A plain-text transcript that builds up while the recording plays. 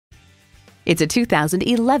It's a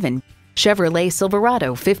 2011 Chevrolet Silverado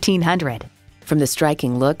 1500. From the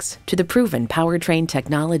striking looks to the proven powertrain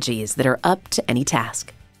technologies that are up to any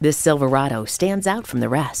task, this Silverado stands out from the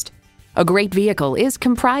rest. A great vehicle is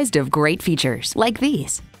comprised of great features like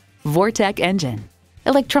these: Vortec engine,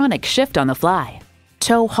 electronic shift on the fly,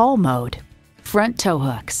 tow haul mode, front tow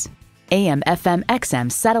hooks,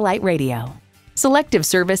 AM/FM/XM satellite radio, selective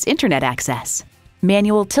service internet access,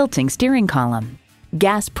 manual tilting steering column,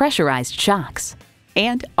 gas pressurized shocks,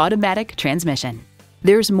 and automatic transmission.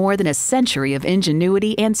 There's more than a century of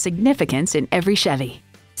ingenuity and significance in every Chevy.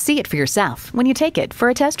 See it for yourself when you take it for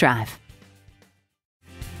a test drive.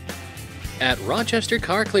 At Rochester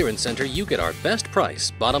Car Clearance Center, you get our best price,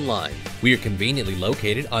 bottom line. We are conveniently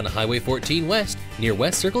located on Highway 14 West, near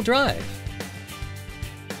West Circle Drive.